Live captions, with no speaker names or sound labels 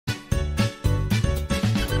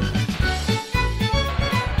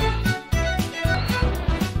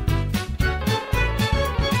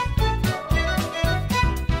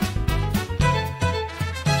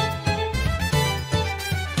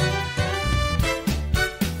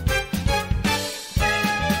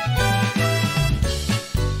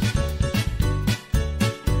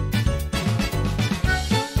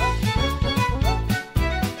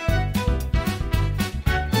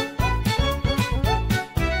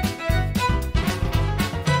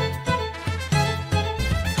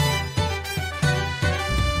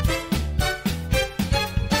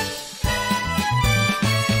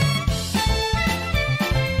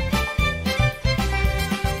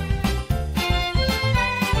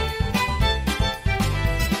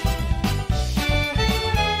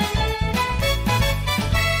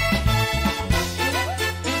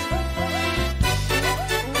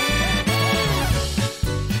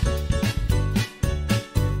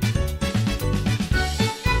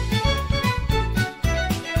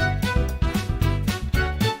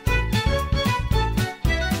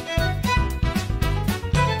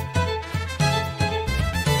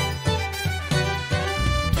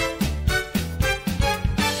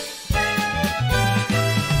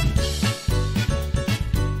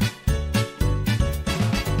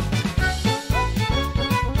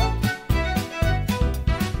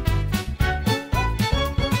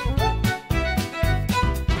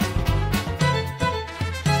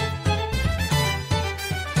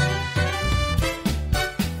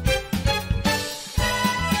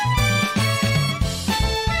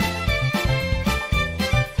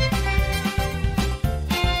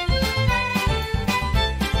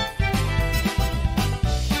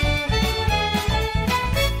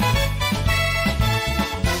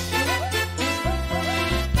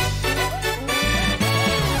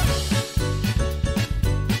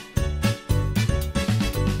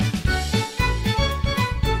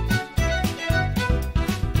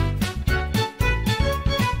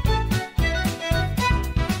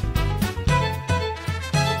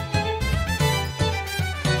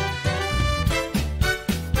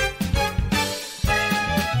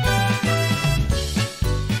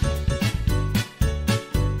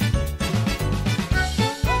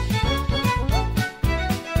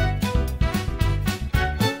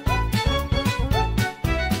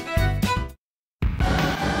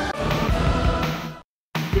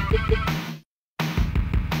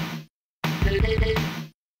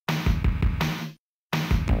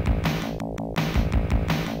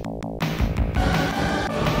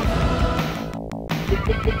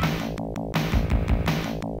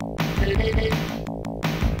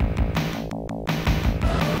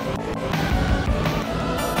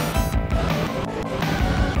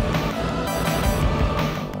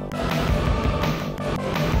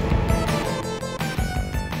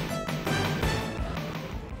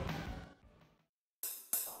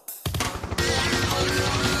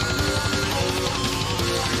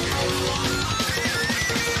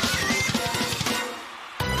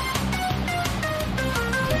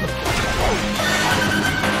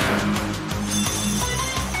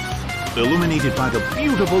Illuminated by the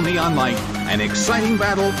beautiful neon light, an exciting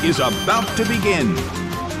battle is about to begin.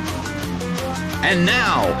 And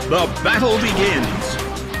now, the battle begins.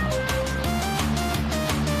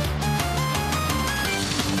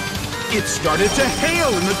 It started to hail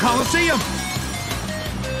in the Colosseum.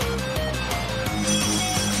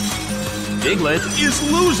 Diglett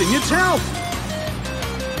is losing its health.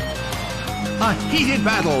 A heated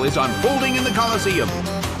battle is unfolding in the Colosseum.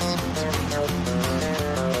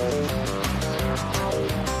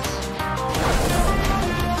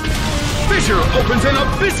 Fissure opens an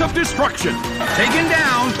abyss of destruction, taken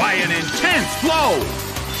down by an intense blow.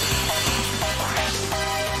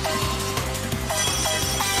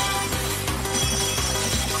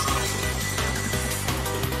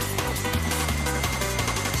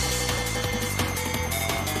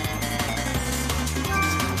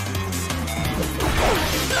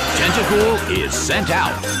 Tenta-cool is sent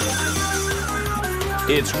out.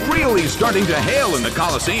 It's really starting to hail in the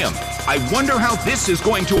Colosseum. I wonder how this is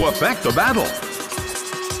going to affect the battle.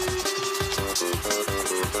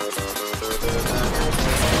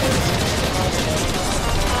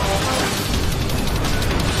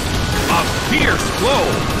 A fierce blow.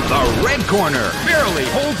 The red corner barely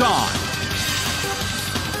holds on.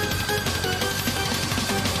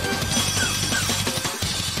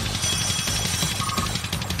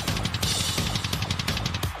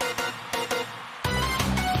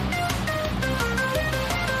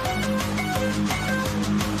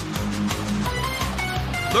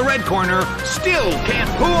 The red corner still can't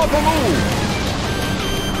pull up a move.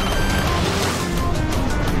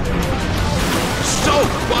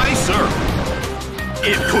 Soaked by surf.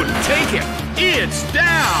 It couldn't take it. It's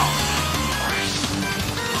down.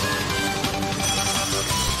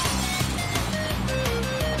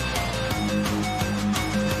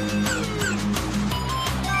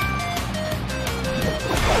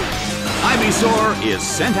 Icysaur is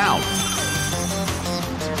sent out.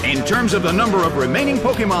 In terms of the number of remaining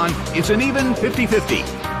Pokémon, it's an even 50-50.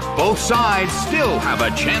 Both sides still have a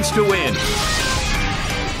chance to win.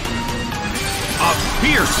 A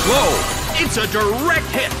fierce blow. It's a direct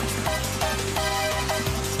hit.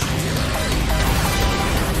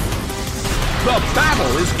 The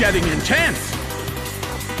battle is getting intense.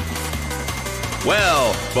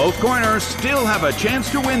 Well, both corners still have a chance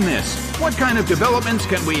to win this. What kind of developments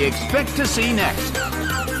can we expect to see next?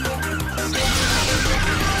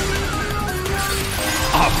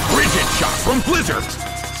 A frigid shot from Blizzard!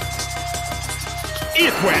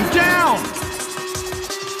 It went down!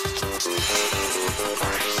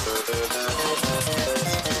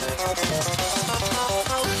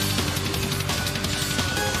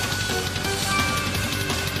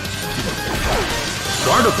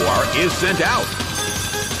 Gardevoir is sent out.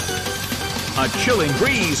 A chilling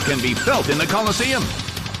breeze can be felt in the Colosseum.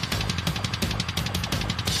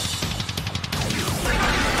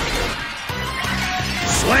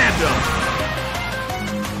 Slammed him.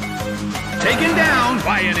 Taken down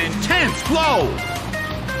by an intense blow.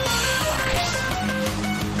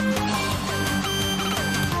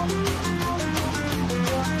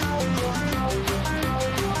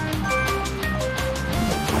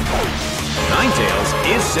 Ninetales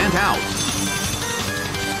is sent out.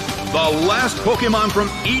 The last Pokémon from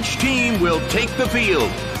each team will take the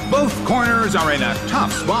field. Both corners are in a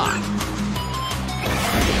tough spot.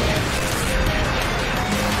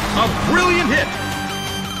 A brilliant hit!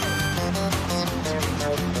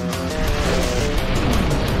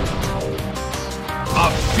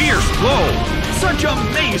 A fierce blow! Such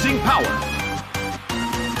amazing power!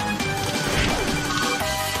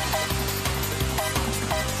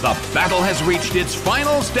 The battle has reached its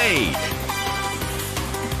final stage.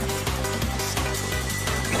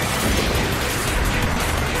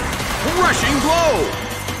 Rushing blow!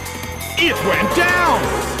 It went down!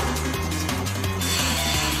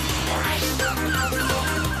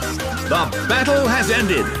 The battle has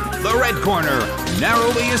ended. The red corner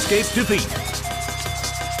narrowly escapes defeat.